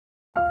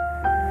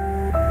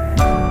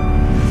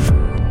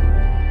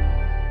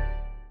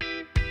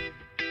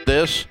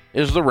This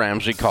is the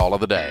Ramsey Call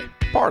of the Day,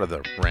 part of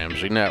the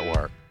Ramsey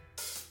Network.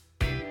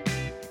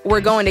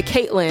 We're going to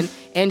Caitlin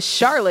in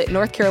Charlotte,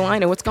 North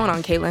Carolina. What's going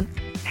on, Caitlin?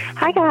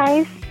 Hi,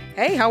 guys.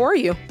 Hey, how are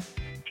you?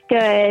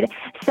 Good.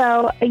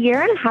 So a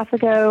year and a half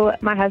ago,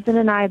 my husband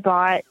and I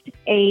bought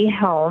a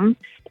home,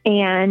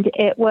 and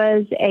it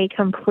was a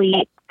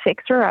complete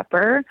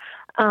fixer-upper.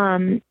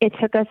 It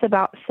took us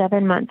about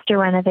 7 months to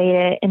renovate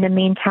it. In the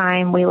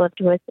meantime, we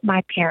lived with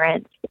my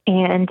parents,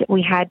 and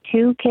we had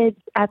 2 kids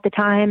at the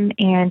time,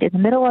 and in the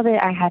middle of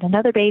it, I had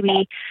another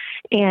baby,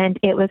 and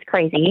it was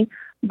crazy.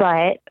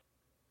 But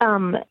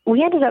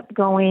we ended up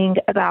going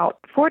about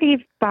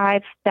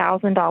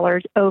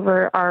 $45,000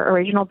 over our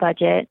original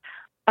budget,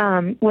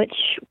 which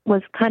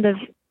was kind of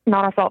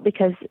not our fault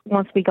because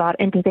once we got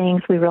into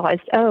things, we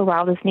realized, oh,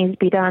 wow, this needs to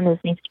be done,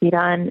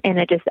 and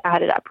it just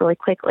added up really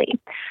quickly.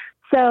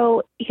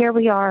 So here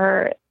we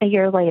are a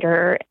year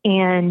later,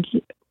 and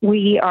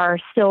we are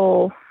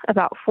still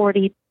about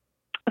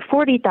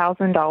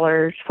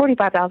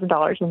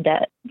 $45,000 in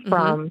debt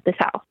from this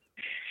house.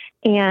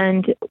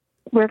 And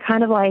we're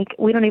kind of like,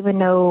 we don't even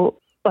know,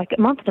 like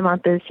month to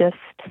month is just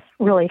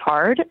really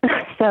hard.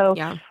 So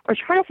we're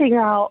trying to figure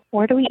out,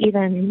 where do we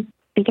even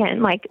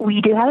begin? Like,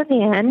 we do have a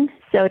van,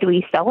 so do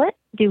we sell it?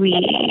 What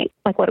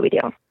do we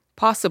do?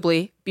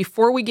 Possibly.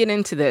 Before we get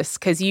into this,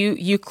 because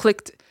you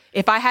clicked,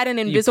 if I had an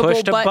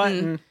invisible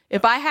button,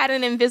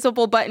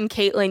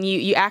 Caitlin,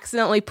 you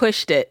accidentally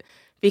pushed it.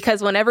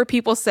 Because whenever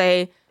people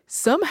say,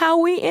 somehow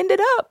we ended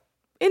up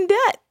in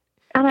debt,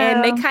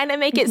 and they kind of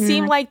make it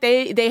seem like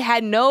they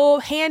had no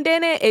hand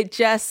in it. It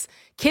just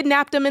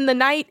kidnapped them in the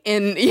night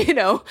and,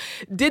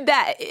 did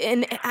that.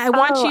 And I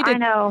want you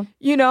to,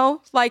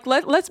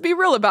 let's be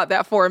real about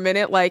that for a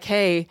minute. Like,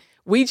 hey,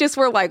 we just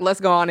were like, let's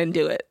go on and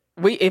do it.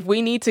 If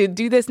we need to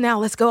do this now,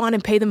 let's go on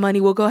and pay the money.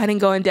 We'll go ahead and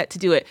go in debt to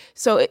do it.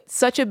 So it's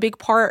such a big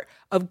part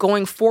of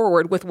going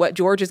forward with what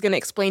George is going to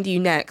explain to you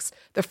next.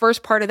 The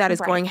first part of that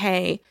is going,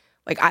 hey,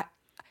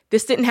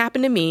 this didn't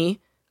happen to me.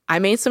 I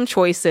made some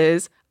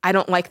choices. I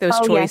don't like those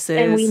choices.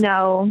 Yes, and we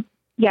know.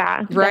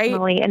 Yeah, right?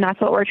 Definitely. And that's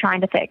what we're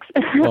trying to fix.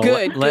 Well,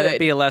 Good. Let it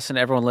be a lesson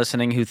to everyone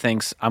listening who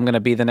thinks I'm going to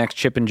be the next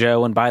Chip and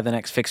Joe and buy the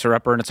next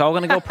fixer-upper, and it's all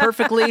going to go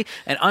perfectly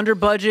and under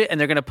budget, and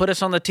they're going to put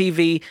us on the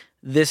TV.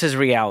 This is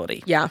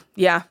reality. Yeah.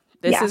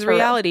 This is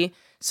reality. Real.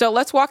 So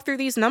let's walk through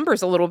these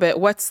numbers a little bit.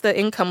 What's the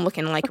income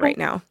looking like right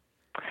now?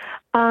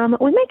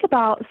 We make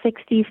about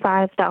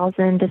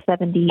 $65,000 to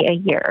 $70,000 a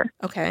year.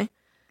 Okay.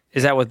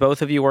 Is that with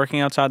both of you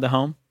working outside the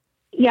home?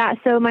 Yeah,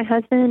 so my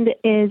husband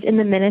is in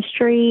the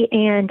ministry,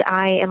 and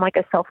I am like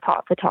a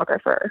self-taught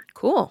photographer.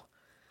 Cool.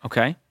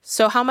 Okay.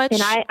 So how much?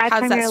 And I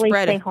primarily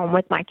stay home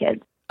with my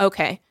kids.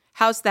 Okay.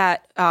 How's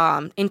that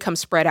income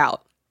spread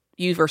out,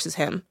 you versus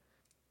him?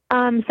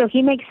 So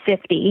he makes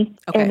 $50,000,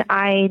 and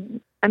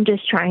I'm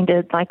just trying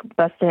to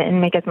bust it and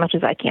make as much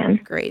as I can.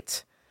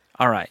 Great.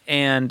 All right.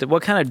 And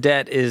what kind of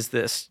debt is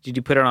this? Did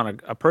you put it on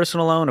a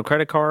personal loan, a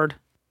credit card?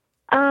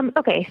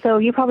 Okay, so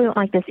you probably won't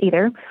like this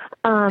either.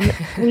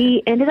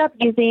 We ended up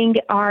using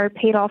our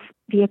paid-off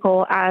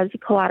vehicle as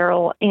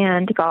collateral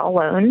and got a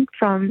loan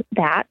from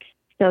that.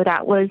 So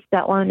that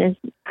loan is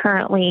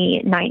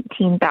currently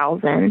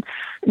 $19,000.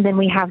 Then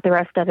we have the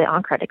rest of it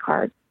on credit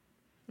card.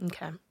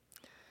 Okay.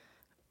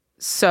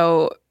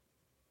 So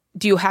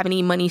do you have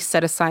any money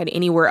set aside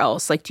anywhere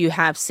else? Do you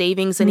have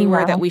savings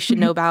anywhere that we should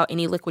know about?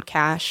 Any liquid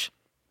cash?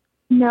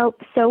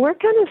 Nope. So we're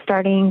kind of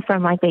starting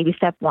from baby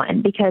step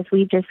 1 because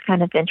we've just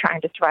kind of been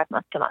trying to survive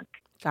month to month.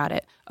 Got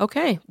it.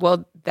 Okay.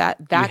 Well, that's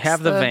you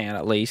have the van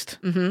at least.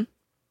 Mm-hmm.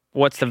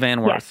 What's the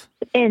van worth?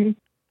 Yes. And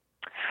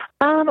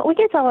we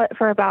could sell it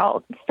for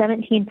about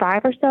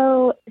 $17,500 or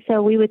so.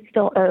 So we would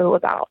still owe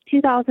about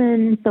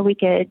 $2,000. So we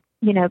could,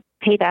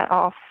 pay that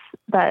off.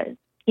 But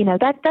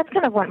that's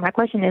kind of what my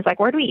question is.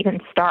 Where do we even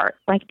start?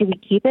 Do we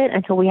keep it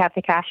until we have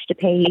the cash to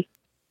pay?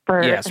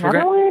 Yes, you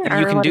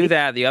can do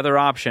that. The other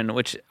option,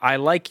 which I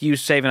like you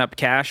saving up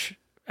cash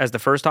as the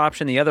first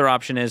option. The other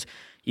option is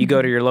you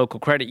go to your local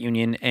credit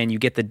union and you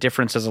get the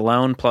difference as a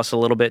loan plus a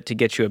little bit to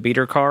get you a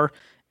beater car,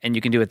 and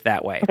you can do it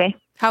that way. Okay.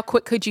 How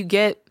quick could you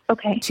get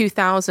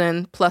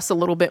 $2,000 plus a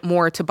little bit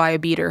more to buy a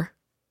beater?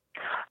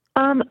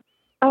 I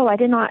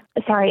did not.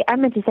 Sorry, I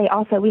meant to say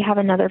also we have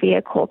another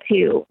vehicle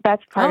too.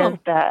 That's part of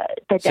the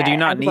debt. So do you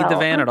not need the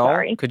van at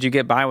all? Could you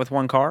get by with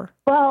one car?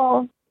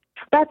 Well,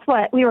 that's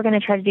what we were going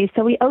to try to do.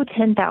 So we owe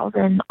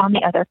 $10,000 on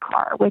the other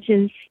car, which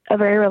is a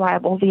very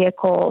reliable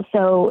vehicle.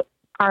 So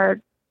our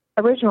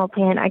original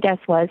plan, I guess,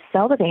 was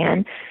sell the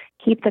van,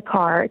 keep the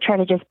car, try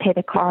to just pay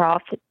the car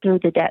off through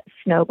the debt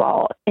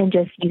snowball, and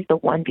just use the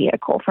one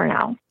vehicle for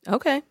now.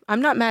 Okay.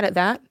 I'm not mad at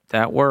that.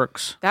 That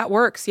works.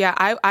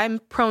 Yeah. I'm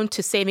prone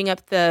to saving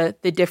up the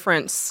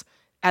difference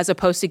as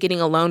opposed to getting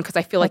a loan because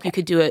I feel like you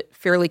could do it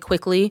fairly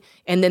quickly,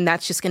 and then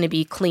that's just going to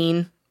be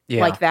clean.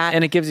 Yeah. Like that.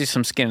 And it gives you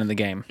some skin in the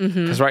game.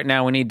 Because right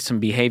now we need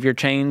some behavior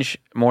change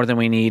more than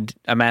we need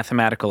a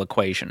mathematical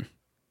equation.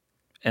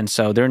 And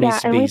so there needs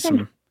to be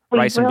some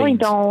rice and beans.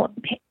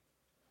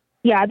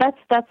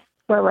 That's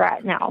where we're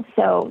at now.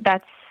 So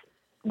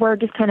we're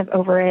just kind of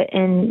over it,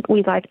 and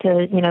we'd like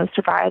to,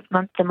 survive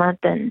month to month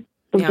and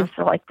we just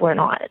feel like we're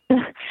not.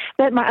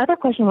 But my other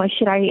question was,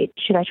 should I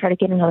try to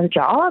get another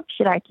job?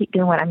 Should I keep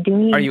doing what I'm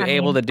doing? Are you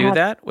able to do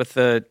that with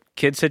the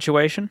kid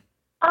situation?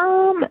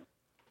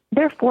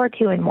 They're 4,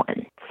 2, and 1.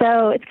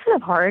 So it's kind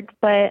of hard,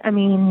 but I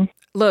mean,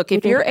 look,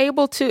 if you're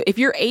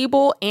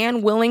able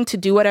and willing to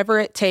do whatever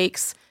it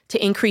takes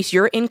to increase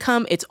your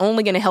income, it's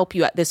only going to help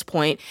you at this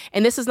point.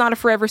 And this is not a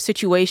forever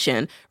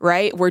situation,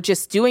 right? We're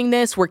just doing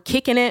this. We're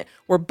kicking it.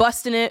 We're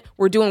busting it.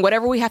 We're doing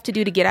whatever we have to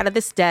do to get out of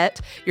this debt.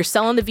 You're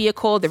selling the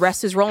vehicle. The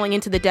rest is rolling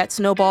into the debt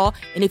snowball.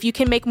 And if you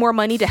can make more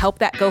money to help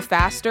that go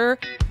faster,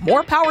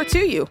 more power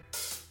to you.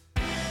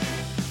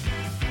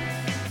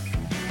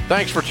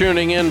 Thanks for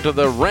tuning in to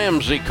the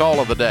Ramsey Call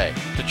of the Day.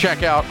 To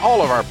check out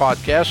all of our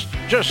podcasts,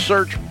 just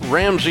search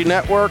Ramsey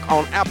Network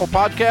on Apple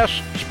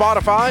Podcasts,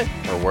 Spotify,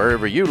 or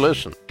wherever you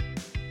listen.